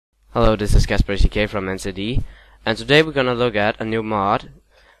Hello, this is CasperACK from NCD, and today we're gonna look at a new mod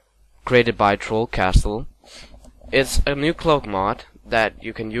created by Trollcastle. It's a new cloak mod that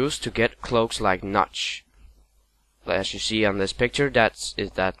you can use to get cloaks like Notch. As you see on this picture,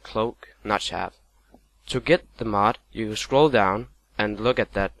 that cloak Notch have. To get the mod, you scroll down and look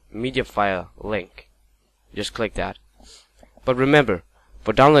at that media file link. Just click that. But remember,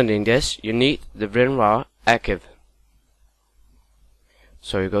 for downloading this, you need the WinRAR archive.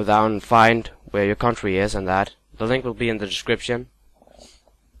 So you go down and find where your country is and that. The link will be in the description.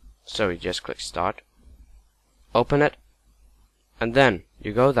 So you just click start. Open it. And then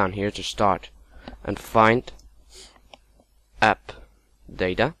you go down here to start and find app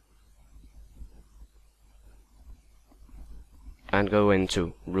data. And go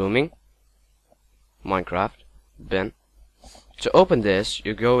into rooming, Minecraft, bin. To open this,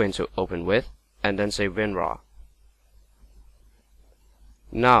 you go into open with and then say WinRAR.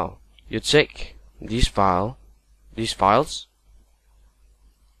 Now you take these files, the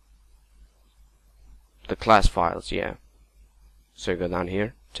class files, yeah. So you go down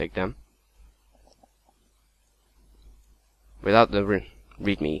here, take them without the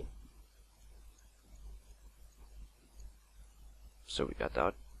readme. So we got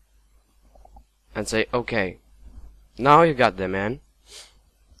that, and say OK. Now you got them in,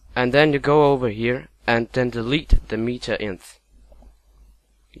 and then you go over here and then delete the meta-inf.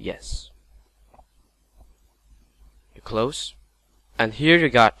 Yes. You close, and here you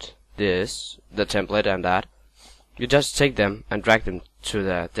got this, the template and that. You just take them and drag them to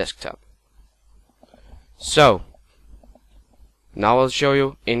the desktop. So now I'll show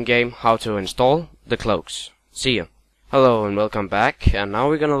you in game how to install the cloaks. See you. Hello and welcome back, and now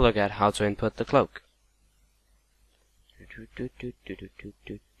we're gonna look at how to input the cloak.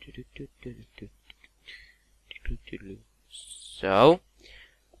 So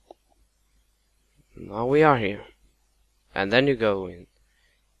now we are here, and then you go in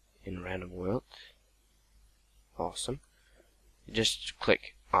random world. Awesome. You just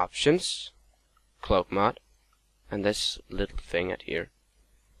click options, Cloak Mod, and this little thing at here.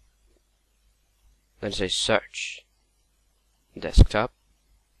 Then say search, desktop,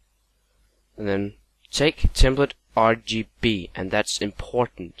 and then take template RGB, and that's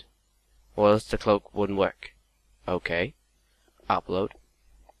important, or else the cloak wouldn't work. Okay. Upload.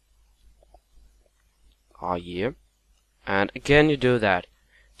 Yeah. And again you do that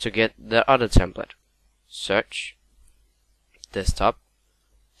to get the other template. Search, desktop,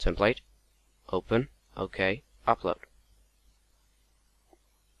 template, open, OK, upload.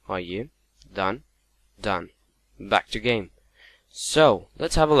 Yeah. Done. Done. Back to game. So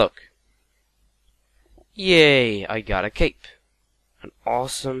let's have a look. Yay, I got a cape. An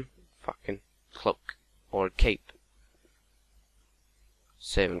awesome fucking cloak or cape.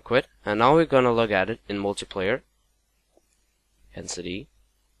 Save and quit, and now we're gonna look at it in multiplayer. NCD,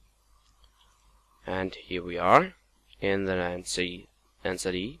 and here we are in the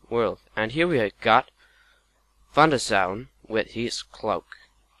NCD world, and here we have got Thundersound with his cloak,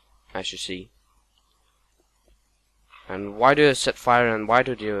 as you see. And why do you set fire, and why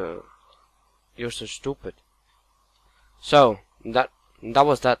do you're so stupid? So that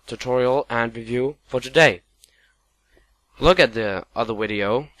was that tutorial and review for today. Look at the other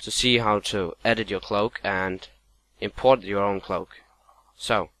video to see how to edit your cloak and import your own cloak.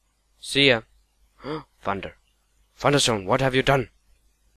 So, see ya. Thunderzone, what have you done?